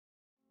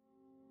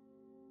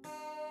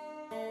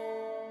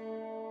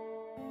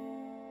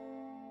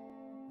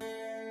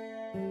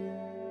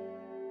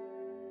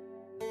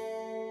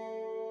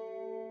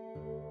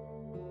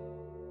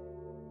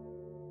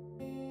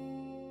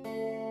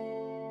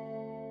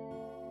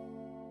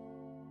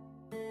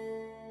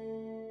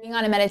Being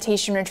on a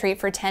meditation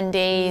retreat for 10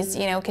 days,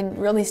 can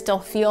really still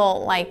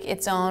feel like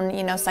its own,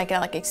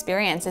 psychedelic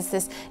experience. It's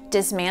this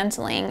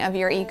dismantling of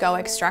your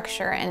egoic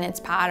structure and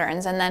its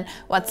patterns, and then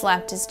what's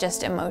left is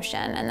just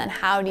emotion. And then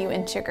how do you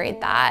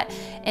integrate that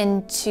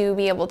into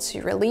be able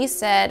to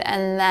release it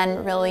and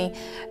then really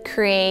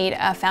create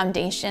a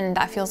foundation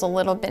that feels a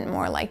little bit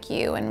more like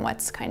you and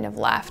what's kind of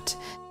left.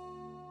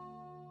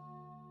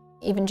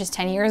 Even just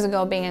 10 years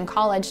ago, being in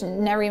college,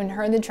 never even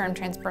heard the term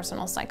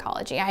transpersonal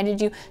psychology. I had to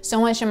do so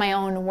much of my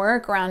own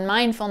work around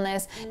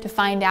mindfulness to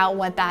find out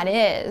what that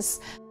is.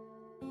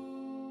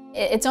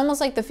 It's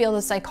almost like the field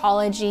of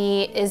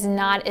psychology is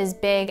not as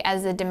big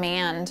as the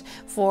demand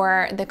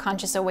for the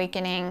conscious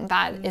awakening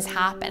that is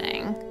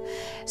happening.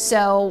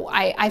 So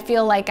I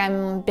feel like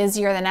I'm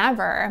busier than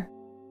ever.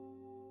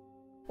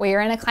 We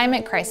are in a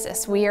climate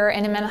crisis. We are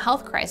in a mental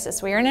health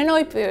crisis. We are in an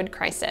opioid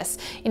crisis.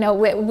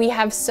 We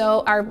have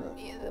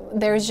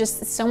there's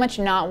just so much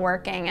not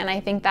working, and I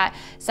think that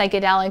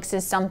psychedelics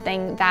is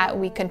something that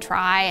we could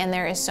try, and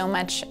there is so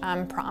much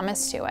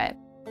promise to it.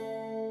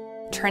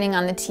 Turning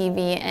on the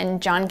TV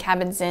and Jon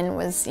Kabat-Zinn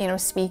was,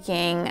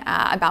 speaking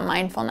about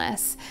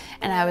mindfulness,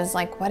 and I was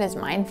like, what is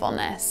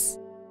mindfulness?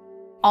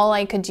 All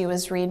I could do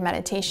was read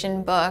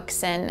meditation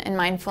books and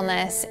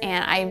mindfulness,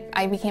 and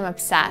I became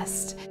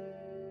obsessed.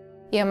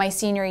 My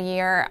senior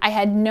year, I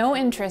had no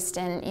interest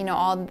in,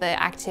 all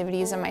the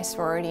activities of my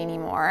sorority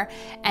anymore.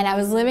 And I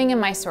was living in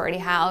my sorority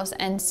house,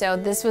 and so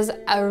this was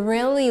a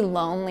really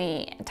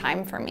lonely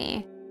time for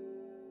me.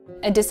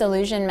 A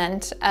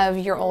disillusionment of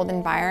your old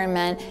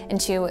environment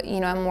into,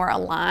 a more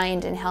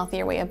aligned and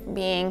healthier way of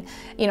being.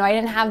 I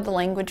didn't have the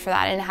language for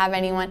that. I didn't have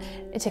anyone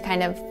to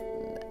kind of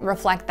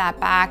reflect that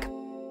back.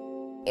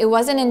 It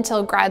wasn't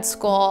until grad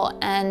school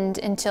and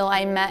until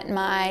I met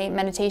my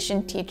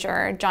meditation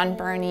teacher, John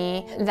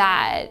Burney,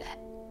 that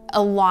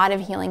a lot of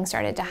healing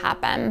started to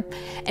happen.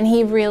 And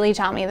he really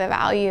taught me the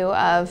value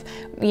of,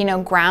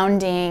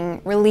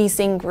 grounding,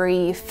 releasing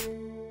grief.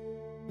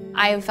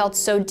 I felt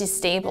so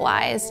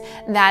destabilized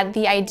that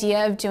the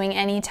idea of doing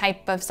any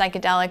type of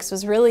psychedelics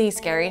was really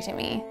scary to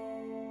me.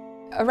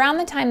 Around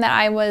the time that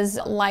I was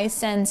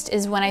licensed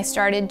is when I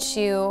started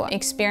to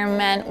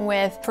experiment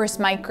with first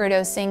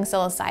microdosing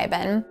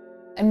psilocybin.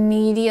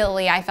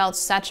 Immediately, I felt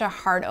such a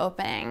heart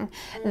opening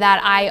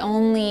that I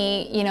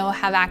only,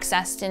 have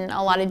accessed in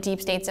a lot of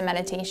deep states of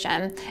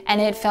meditation. And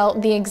it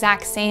felt the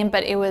exact same,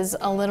 but it was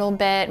a little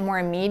bit more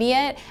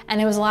immediate, and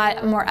it was a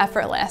lot more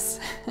effortless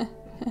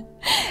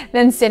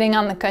than sitting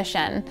on the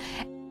cushion.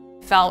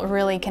 Felt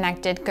really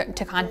connected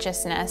to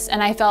consciousness,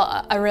 and I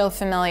felt a real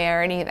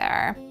familiarity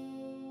there.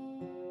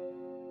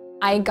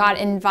 I got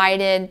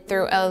invited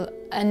through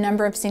a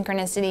number of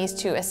synchronicities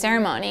to a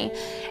ceremony,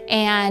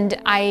 and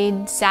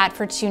I sat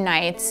for 2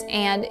 nights,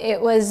 and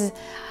it was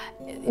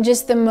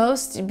just the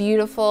most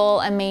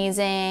beautiful,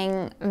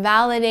 amazing,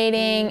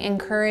 validating,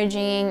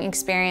 encouraging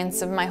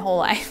experience of my whole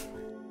life.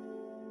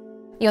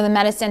 The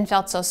medicine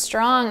felt so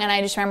strong, and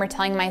I just remember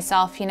telling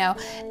myself,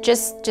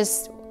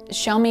 just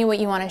show me what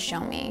you want to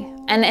show me.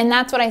 And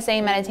that's what I say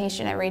in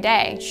meditation every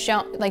day.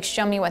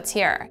 Show me what's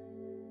here.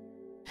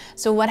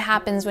 So what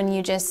happens when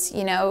you just,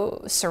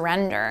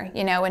 surrender,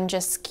 and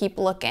just keep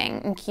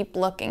looking and keep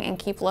looking and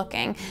keep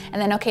looking?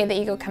 And then, okay, the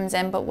ego comes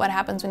in, but what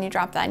happens when you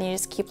drop that and you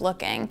just keep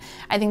looking?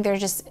 I think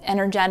there's just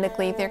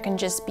energetically, there can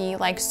just be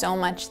like so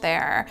much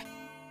there.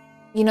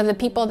 The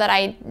people that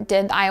I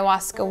did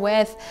ayahuasca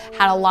with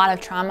had a lot of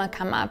trauma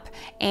come up,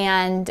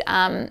 and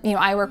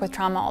I work with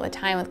trauma all the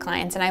time with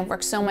clients, and I've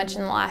worked so much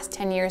in the last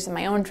 10 years of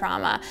my own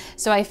trauma.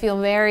 So I feel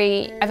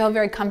very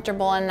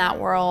comfortable in that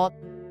world.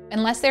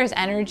 Unless there's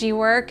energy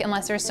work,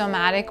 unless there's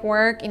somatic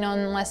work,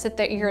 unless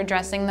you're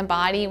addressing the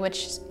body,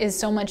 which is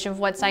so much of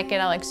what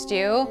psychedelics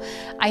do,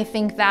 I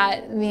think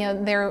that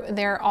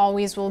there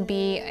always will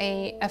be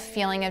a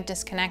feeling of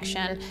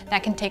disconnection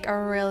that can take a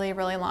really,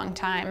 really long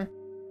time.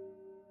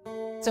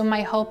 So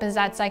my hope is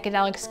that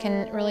psychedelics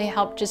can really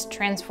help just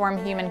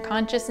transform human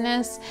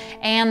consciousness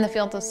and the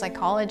field of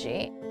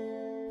psychology.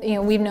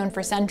 We've known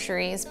for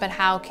centuries, but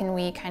how can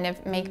we kind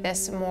of make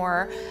this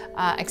more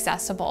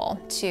accessible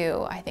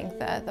to, I think,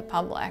 the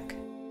public?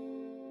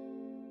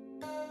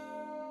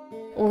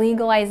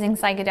 Legalizing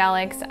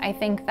psychedelics, I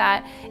think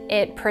that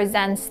it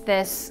presents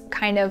this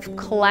kind of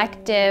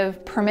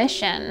collective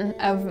permission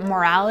of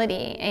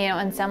morality,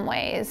 in some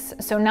ways.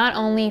 So not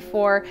only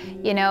for,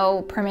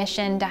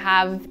 permission to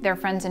have their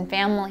friends and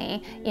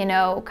family,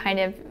 kind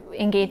of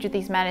engage with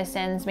these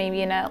medicines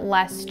maybe in a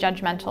less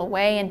judgmental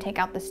way and take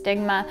out the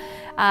stigma,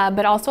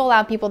 but also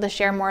allow people to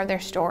share more of their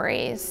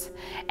stories.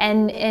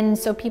 And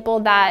so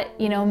people that,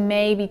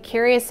 may be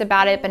curious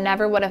about it but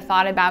never would have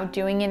thought about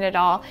doing it at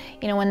all,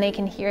 when they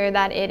can hear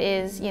that it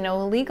is,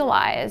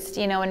 legalized,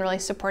 and really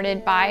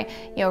supported by,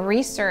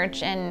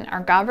 research and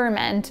our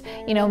government,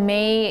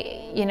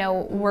 may,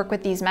 work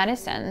with these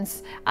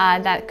medicines,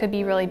 that could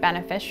be really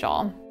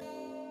beneficial.